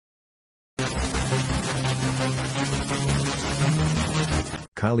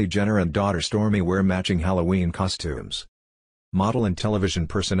Kylie Jenner and daughter Stormi wear matching Halloween costumes. Model and television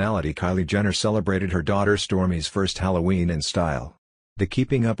personality Kylie Jenner celebrated her daughter Stormi's first Halloween in style. The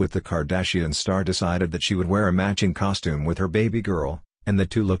Keeping Up with the Kardashians star decided that she would wear a matching costume with her baby girl, and the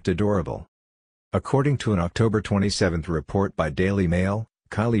two looked adorable. According to an October 27 report by Daily Mail,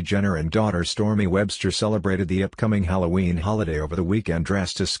 Kylie Jenner and daughter Stormi Webster celebrated the upcoming Halloween holiday over the weekend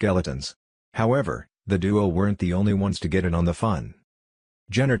dressed as skeletons. However, the duo weren't the only ones to get in on the fun.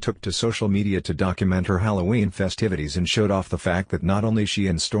 Jenner took to social media to document her Halloween festivities and showed off the fact that not only she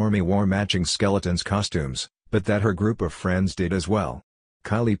and Stormi wore matching skeletons costumes, but that her group of friends did as well.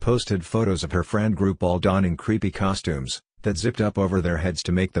 Kylie posted photos of her friend group all donning creepy costumes, that zipped up over their heads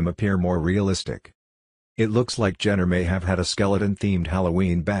to make them appear more realistic. It looks like Jenner may have had a skeleton-themed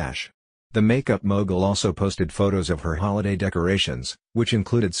Halloween bash. The makeup mogul also posted photos of her holiday decorations, which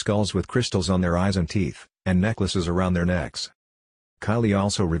included skulls with crystals on their eyes and teeth, and necklaces around their necks. Kylie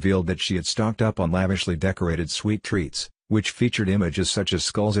also revealed that she had stocked up on lavishly decorated sweet treats, which featured images such as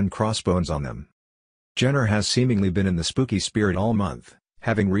skulls and crossbones on them. Jenner has seemingly been in the spooky spirit all month,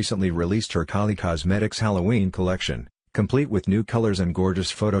 having recently released her Kylie Cosmetics Halloween collection, complete with new colors and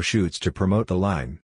gorgeous photo shoots to promote the line.